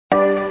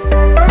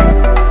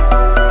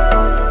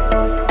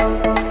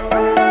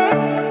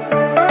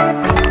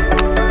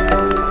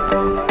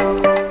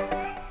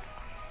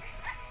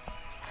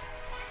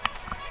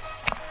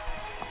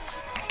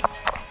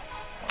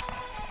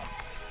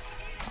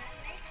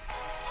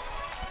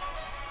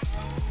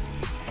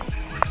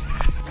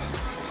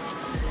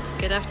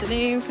Good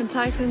afternoon from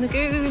Typhoon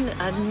Lagoon.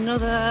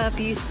 Another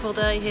beautiful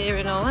day here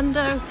in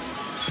Orlando.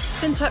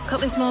 Been to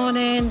Epcot this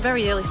morning,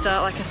 very early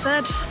start like I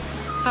said.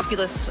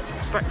 Fabulous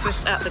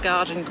breakfast at the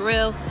Garden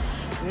Grill.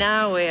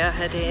 Now we are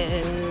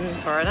heading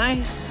for a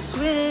nice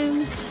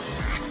swim.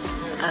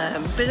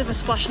 Bit of a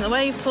splash in the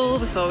wave pool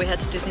before we head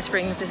to Disney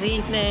Springs this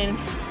evening.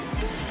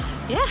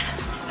 Yeah,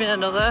 it's been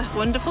another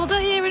wonderful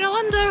day here in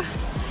Orlando.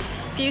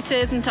 A few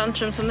tears and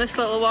tantrums from this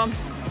little one.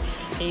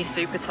 He's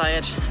super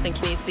tired. I think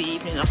he needs the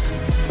evening off.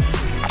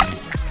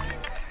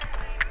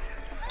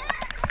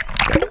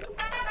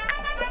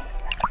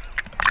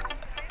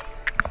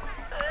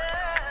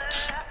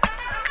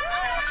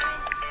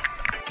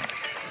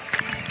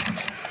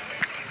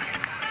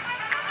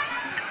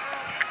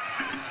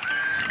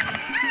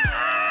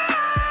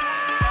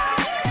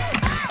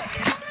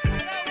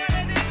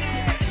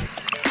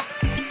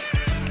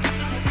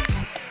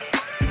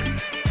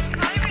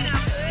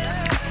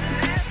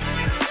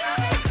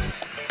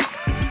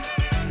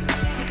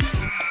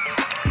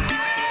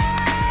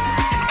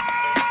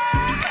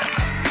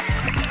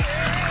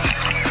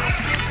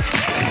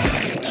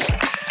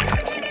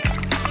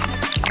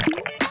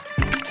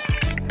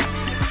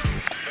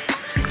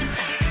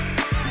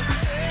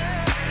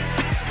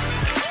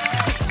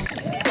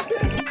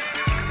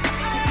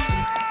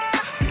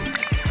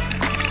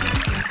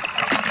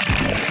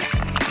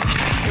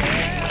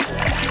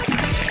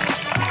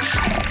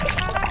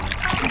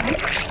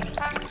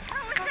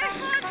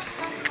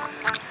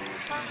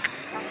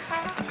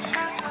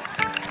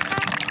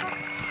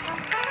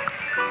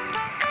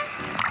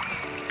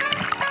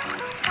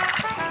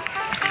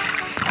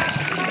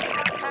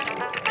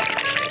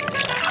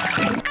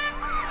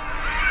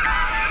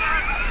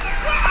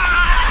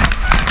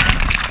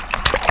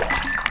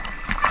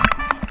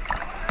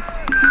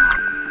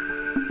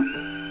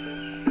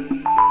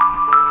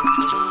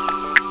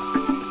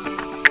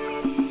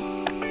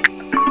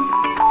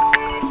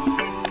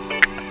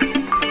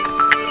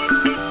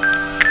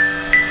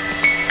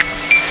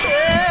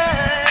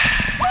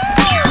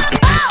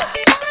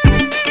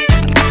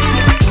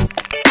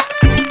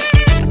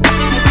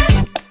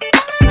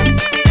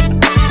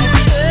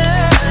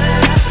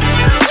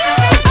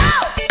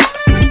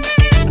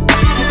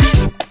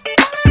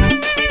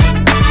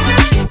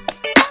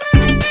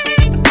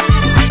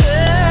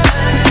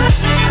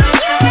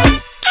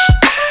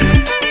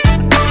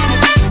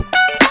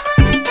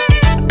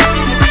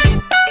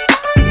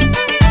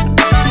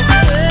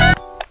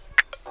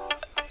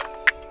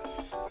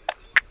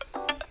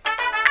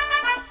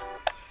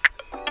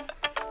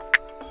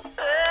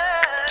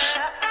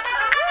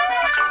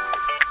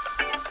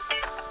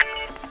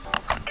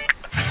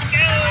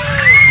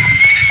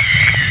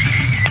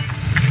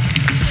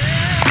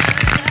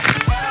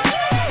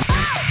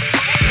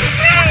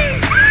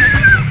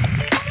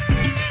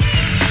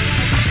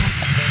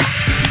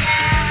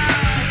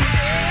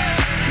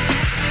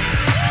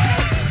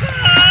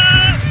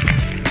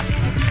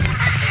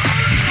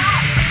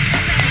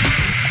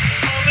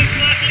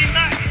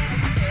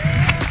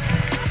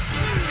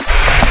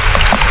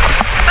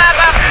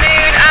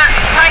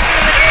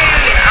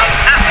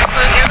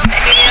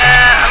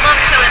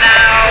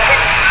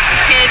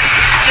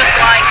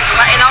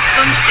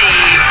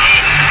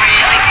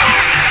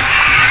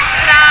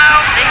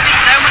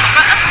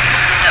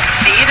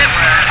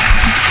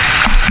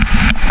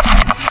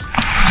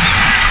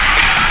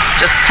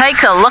 Just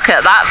take a look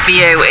at that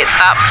view, it's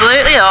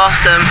absolutely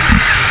awesome.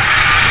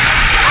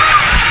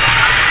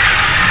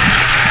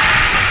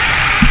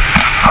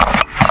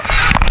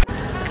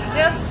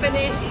 Just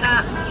finished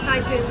at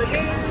Typhoon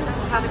Lagoon,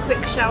 had a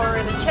quick shower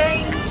and a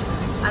change,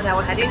 and now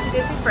we're heading to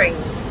Disney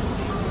Springs.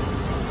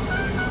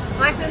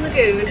 Typhoon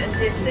Lagoon and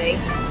Disney,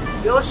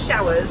 your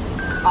showers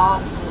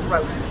are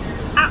gross.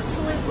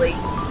 Absolutely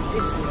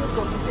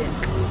disgusting.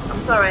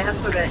 I'm sorry, I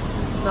have to admit.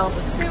 Smells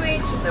of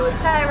sewage, there was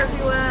hair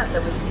everywhere,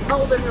 there was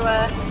mold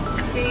everywhere.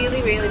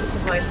 Really, really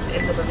disappointed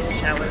in the women's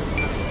showers.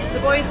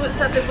 The boys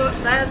said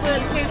theirs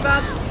weren't too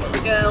bad, but the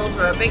girls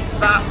were a big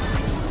fat.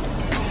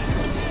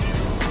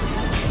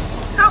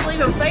 Can't believe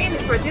I'm saying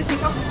it for a Disney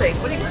property,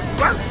 but it was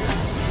gross.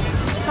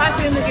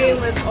 Typhoon Lagoon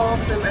was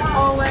awesome as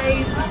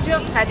always,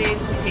 just heading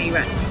to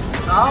T-Rex.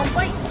 Oh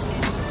wait!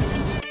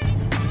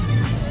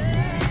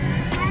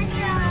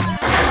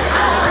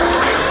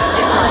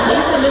 It's like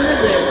meeting in the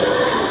zoo.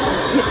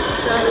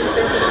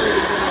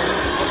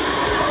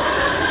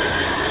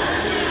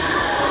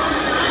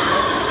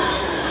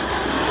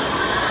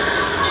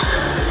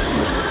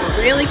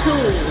 Really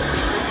cool.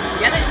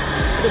 Get it?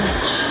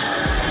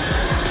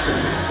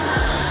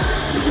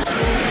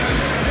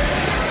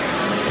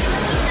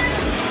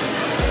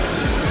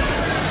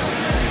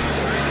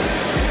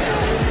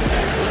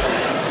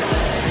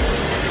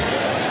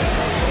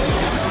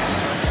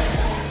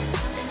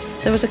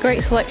 There was a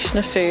great selection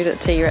of food at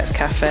T-Rex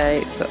Cafe.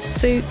 We've got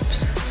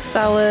soups,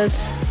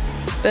 salads,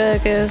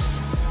 burgers,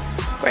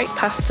 great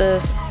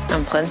pastas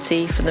and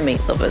plenty for the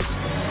meat lovers.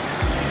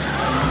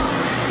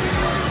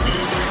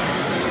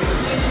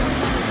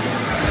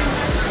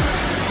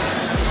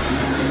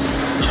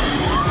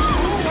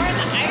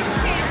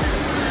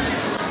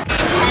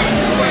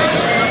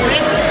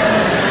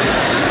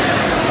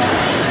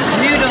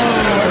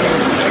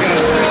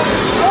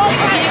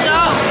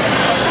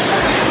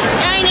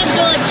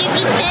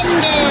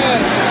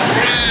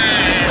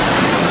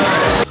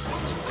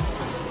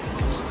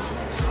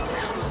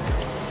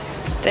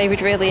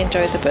 David really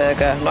enjoyed the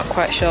burger. I'm not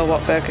quite sure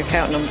what burger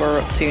count number we're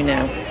up to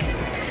now.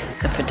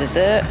 And for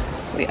dessert,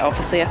 we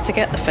obviously had to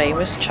get the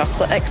famous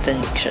chocolate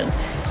extension.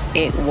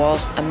 It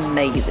was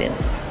amazing.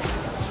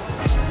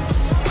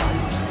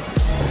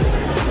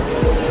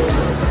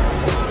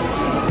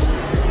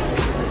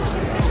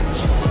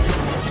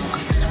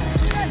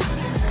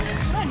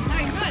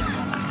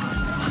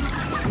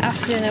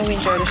 After dinner we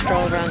enjoyed a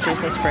stroll around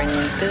Disney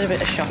Springs, did a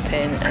bit of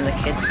shopping, and the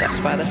kids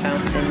stopped by the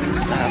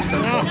fountains to have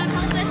some fun.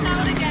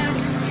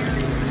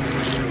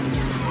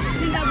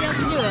 Think I'll be able to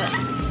do it?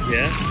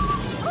 Yeah.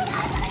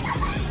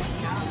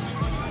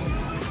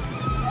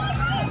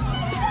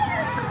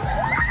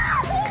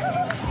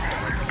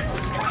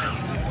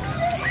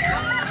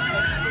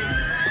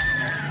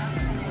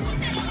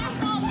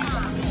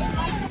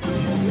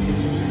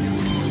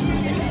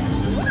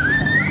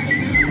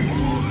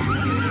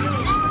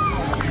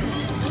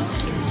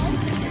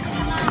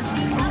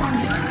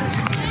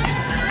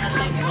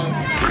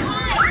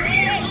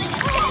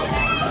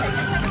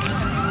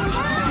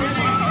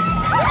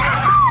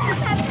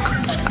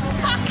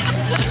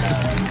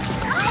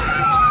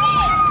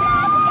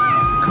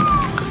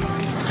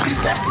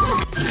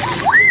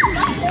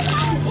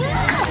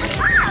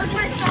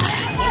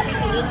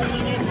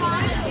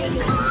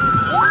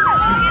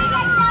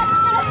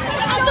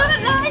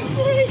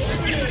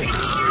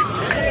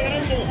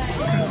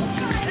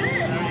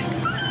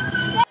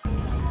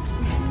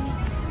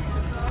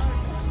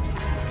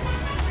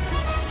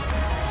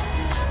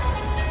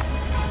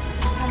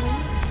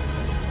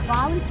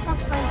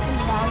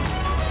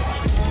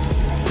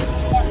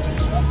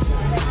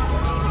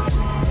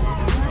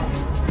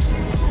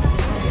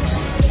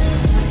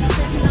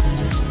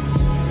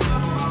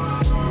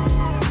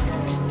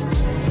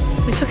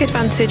 We took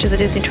advantage of the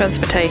Disney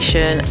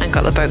transportation and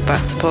got the boat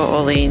back to Port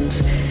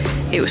Orleans.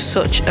 It was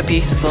such a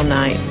beautiful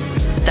night,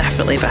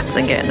 definitely better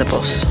than getting the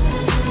bus.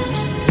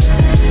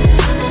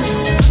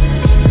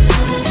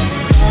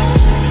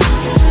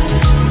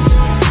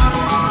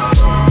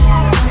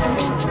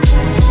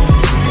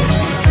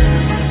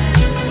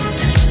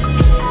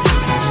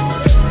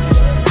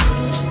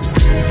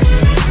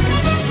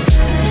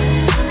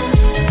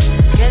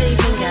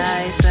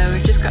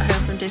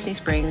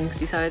 Springs,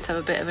 decided to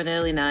have a bit of an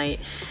early night.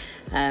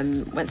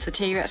 Went to the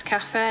T-Rex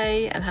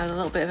Cafe and had a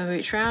little bit of a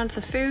mooch around.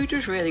 The food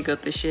was really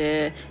good this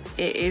year.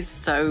 It is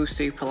so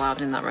super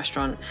loud in that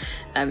restaurant.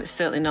 It's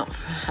certainly not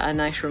a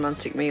nice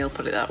romantic meal,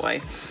 put it that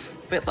way.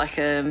 A bit like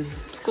a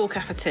school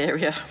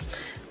cafeteria.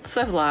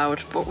 So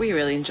loud, but we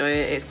really enjoy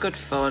it. It's good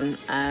fun.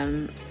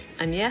 And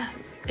yeah,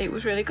 it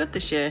was really good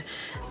this year.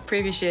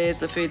 Previous years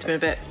the food's been a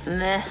bit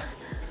meh,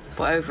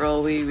 but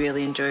overall we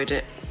really enjoyed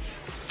it.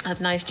 Had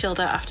a nice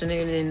chilled out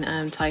afternoon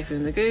in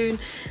Typhoon Lagoon,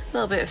 a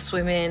little bit of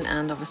swimming,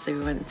 and obviously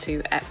we went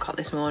to Epcot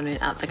this morning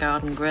at the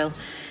Garden Grill.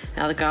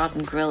 Now the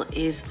Garden Grill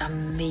is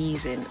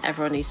amazing.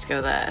 Everyone needs to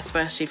go there,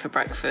 especially for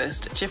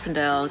breakfast.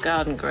 Chippendale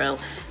Garden Grill,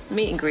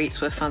 meet and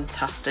greets were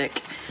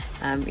fantastic.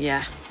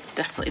 Yeah,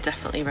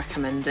 definitely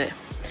recommend it.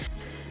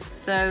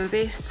 So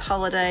this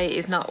holiday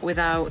is not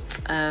without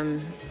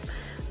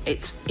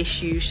its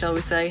issues, shall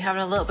we say.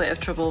 Having a little bit of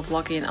trouble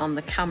vlogging on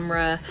the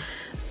camera.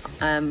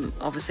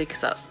 Obviously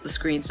because the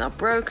screen's now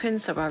broken,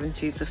 so we're having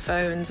to use the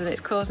phones, and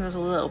it's causing us a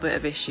little bit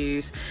of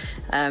issues.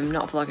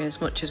 Not vlogging as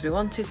much as we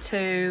wanted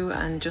to,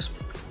 and just,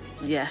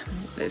 yeah,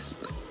 it's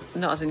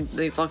not as in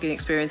the vlogging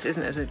experience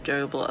isn't as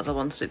enjoyable as I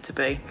wanted it to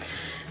be.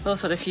 We've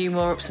also had a few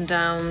more ups and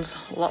downs,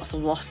 lots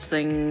of lost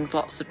things,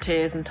 lots of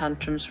tears and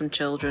tantrums from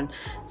children,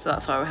 so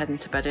that's why we're heading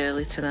to bed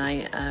early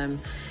tonight.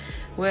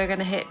 We're going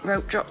to hit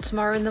rope drop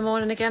tomorrow in the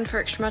morning again for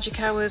extra magic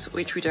hours,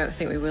 which we don't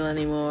think we will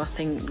anymore. I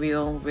think we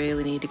all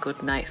really need a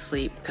good night's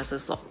sleep because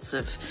there's lots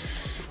of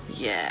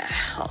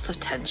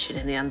tension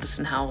in the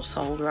Anderson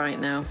household right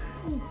now.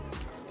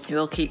 We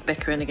all keep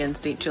bickering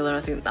against each other. I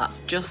think that's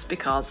just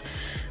because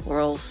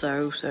we're all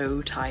so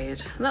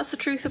tired. And that's the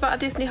truth about a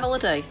Disney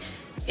holiday.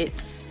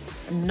 It's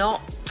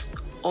not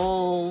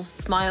all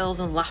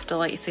smiles and laughter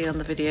like you see on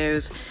the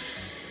videos.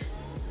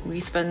 We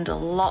spend a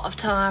lot of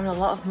time and a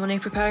lot of money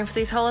preparing for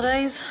these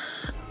holidays,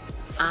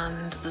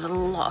 and there's a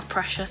lot of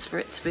pressure for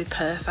it to be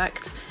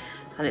perfect,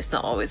 and it's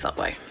not always that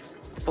way.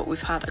 But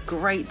we've had a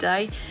great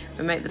day.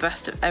 We make the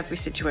best of every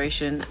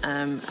situation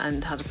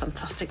and had a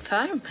fantastic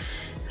time.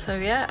 So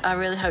yeah, I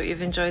really hope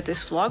you've enjoyed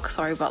this vlog.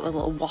 Sorry about the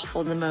little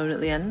waffle and the moan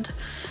at the end.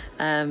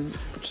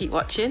 Keep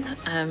watching.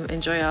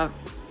 Enjoy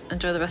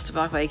the rest of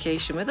our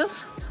vacation with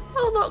us.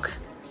 Oh look,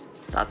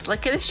 that's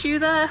like an issue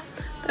there.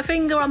 The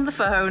finger on the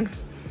phone.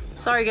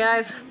 Sorry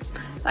guys,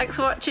 thanks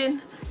for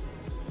watching.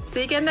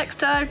 See you again next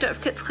time. Don't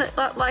forget to click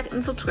that like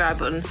and subscribe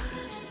button.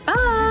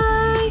 Bye!